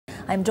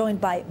I'm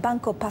joined by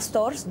Banco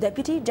Pastor's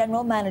Deputy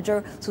General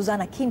Manager,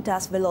 Susana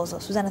Quintas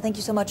Veloso. Susana, thank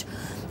you so much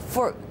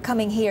for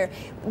coming here.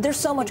 There's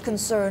so much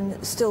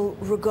concern still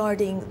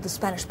regarding the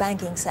Spanish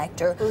banking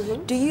sector.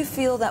 Do you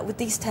feel that with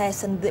these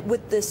tests and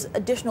with this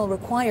additional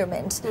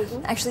requirement,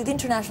 actually the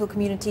international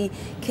community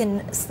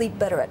can sleep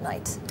better at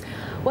night?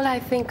 Well, I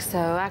think so.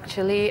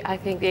 Actually, I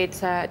think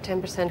it's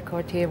 10%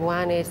 core tier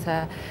 1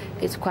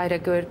 is quite a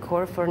good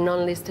core for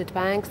non-listed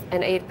banks,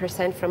 and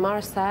 8% from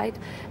our side.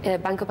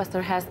 Banco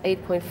Pastor has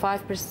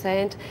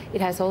 8.5%.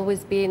 It has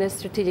always been a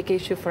strategic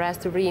issue for us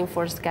to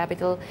reinforce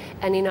capital,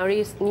 and in our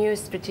new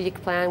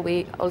strategic plan,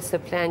 we also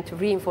plan to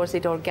reinforce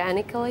it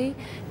organically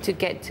to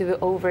get to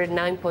over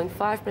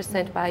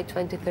 9.5% by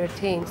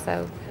 2013.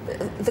 So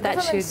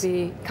that should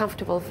be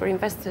comfortable for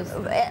investors.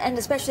 And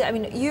especially, I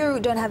mean,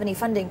 you don't have any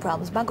funding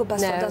problems. Banco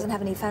Pastor doesn't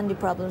have any funding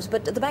problems,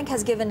 but the bank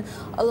has given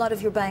a lot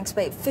of your banks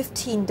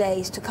 15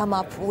 days to come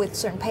up with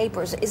certain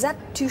papers. Is that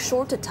too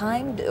short a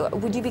time?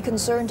 Would you be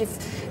concerned if,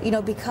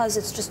 because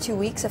it's just 2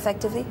 weeks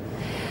effectively?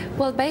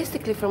 Well,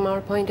 basically, from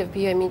our point of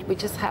view, I mean, we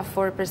just have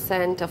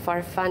 4% of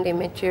our funding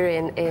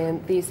maturing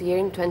in this year,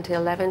 in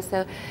 2011,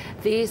 so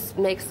this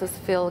makes us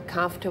feel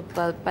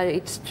comfortable, but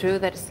it's true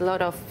that it's a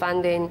lot of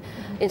funding,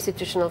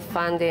 institutional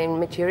funding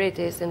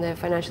maturities in the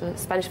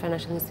Spanish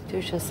financial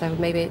institutions, so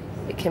maybe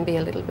it can be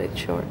a little bit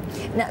short.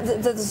 Now,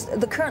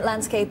 the current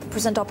landscape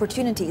present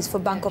opportunities for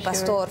Banco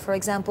Pastor, for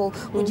example.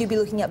 Would you be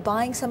looking at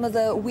buying some of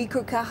the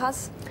weaker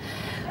cajas?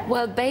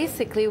 Well,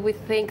 basically, we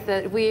think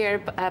that we are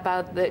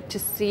about to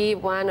see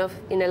one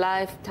in a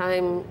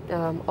lifetime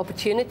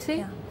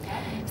opportunity.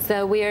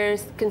 So we are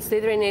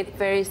considering it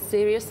very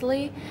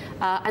seriously,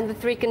 and the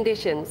 3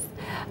 conditions.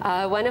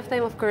 One of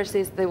them, of course,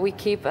 is that we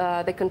keep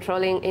the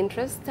controlling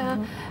interest.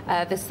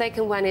 The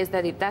second one is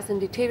that it doesn't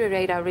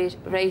deteriorate our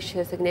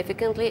ratio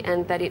significantly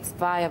and that it's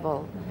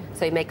viable.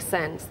 So it makes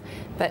sense.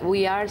 But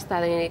we are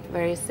studying it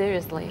very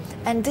seriously.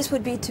 And this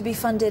would be to be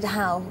funded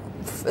how?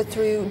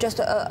 Through just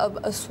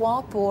a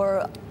swap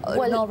or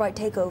an outright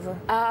takeover?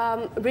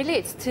 Really,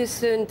 it's too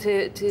soon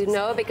to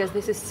know, because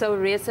this is so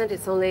recent.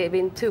 It's only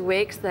been 2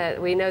 weeks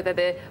that we know that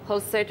the whole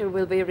sector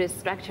will be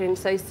restructuring,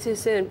 so it's too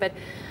soon. But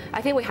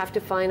I think we have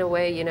to find a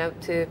way,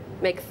 to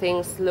make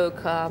things look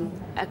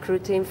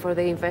accretive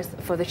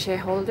for the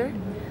shareholder,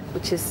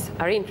 which is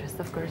our interest,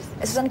 of course.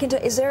 Susana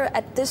Quintas, is there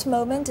at this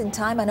moment in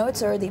time, I know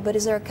it's early, but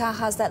is there a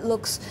cajas that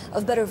looks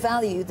of better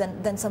value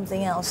than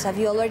something else? Have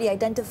you already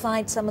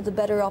identified some of the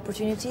better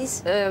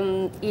opportunities?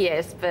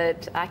 Yes,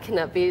 but I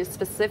cannot be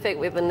specific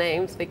with the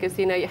names, because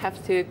you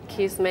have to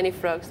kiss many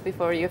frogs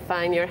before you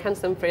find your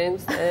handsome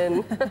prince.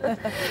 And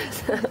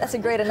that's a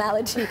great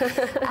analogy.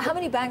 How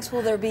many banks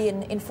will there be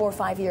in 4 or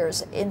 5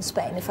 years in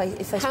Spain?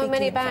 How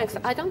many banks?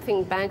 I don't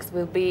think banks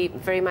will be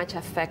very much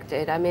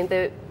affected. I mean,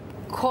 the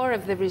core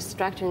of the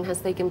restructuring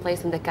has taken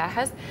place in the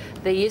cajas.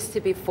 There used to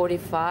be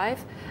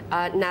 45.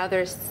 Now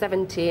there's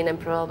 17, and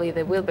probably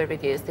they will be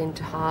reduced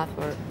into half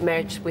or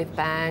merged with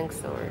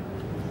banks or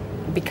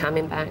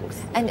becoming banks.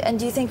 And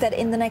do you think that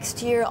in the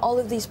next year all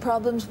of these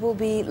problems will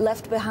be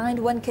left behind?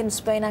 When can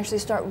Spain actually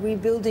start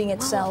rebuilding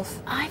itself?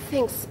 Well, I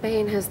think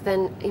Spain has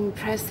done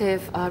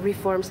impressive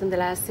reforms in the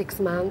last 6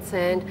 months,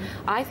 and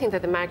I think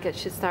that the market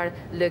should start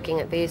looking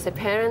at this.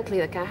 Apparently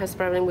the cajas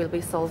problem will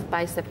be solved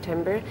by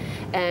September,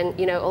 and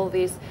all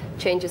these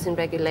changes in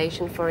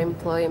regulation for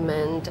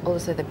employment,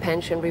 also the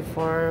pension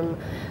reform,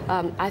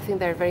 I think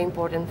they're very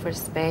important for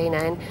Spain.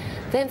 And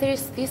then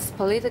there's this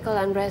political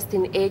unrest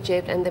in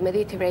Egypt, and the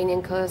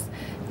Mediterranean coast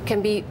can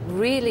be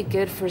really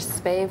good for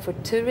Spain, for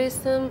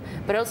tourism,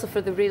 but also for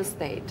the real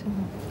estate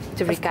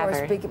to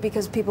recover. Of course,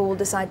 because people will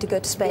decide to go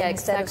to Spain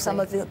instead of some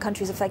of the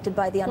countries affected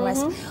by the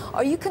unrest.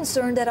 Are you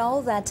concerned at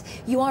all that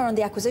you are on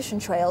the acquisition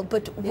trail,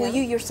 but will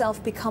you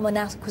yourself become an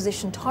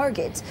acquisition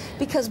target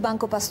because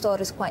Banco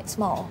Pastor is quite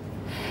small?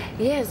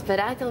 Yes, but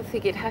I don't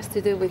think it has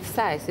to do with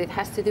size. It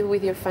has to do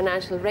with your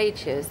financial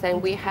ratios.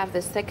 And we have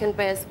the second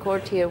best core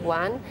tier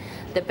 1,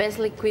 the best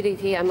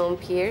liquidity among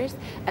peers,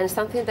 and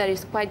something that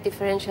is quite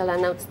differential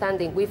and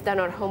outstanding. We've done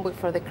our homework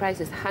for the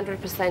crisis.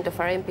 100% of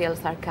our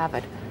NPLs are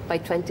covered by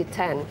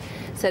 2010.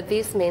 So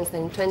this means that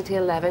in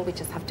 2011 we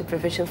just have to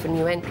provision for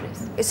new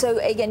entries. So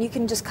again, you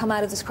can just come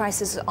out of this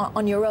crisis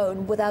on your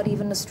own without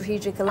even a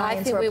strategic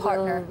alliance or a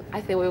partner?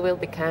 I think we will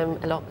become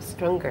a lot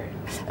stronger.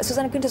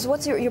 Susana Quintas,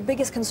 what's your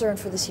biggest concern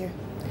for this year?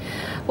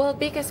 Well,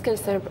 biggest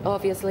concern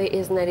obviously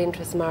is net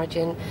interest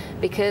margin,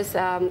 because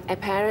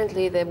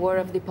apparently the war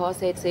of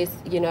deposits is,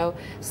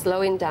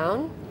 slowing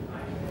down.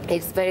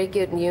 It's very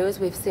good news,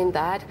 we've seen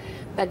that.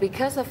 But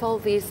because of all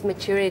these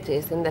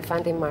maturities in the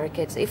funding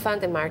markets, if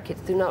funding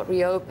markets do not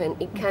reopen,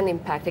 it can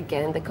impact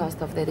again the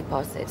cost of the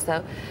deposits.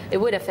 So it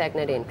would affect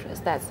net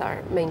interest. That's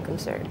our main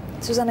concern.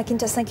 Susana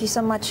Quintas, thank you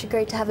so much.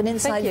 Great to have an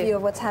inside view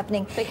of what's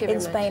happening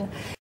in Spain.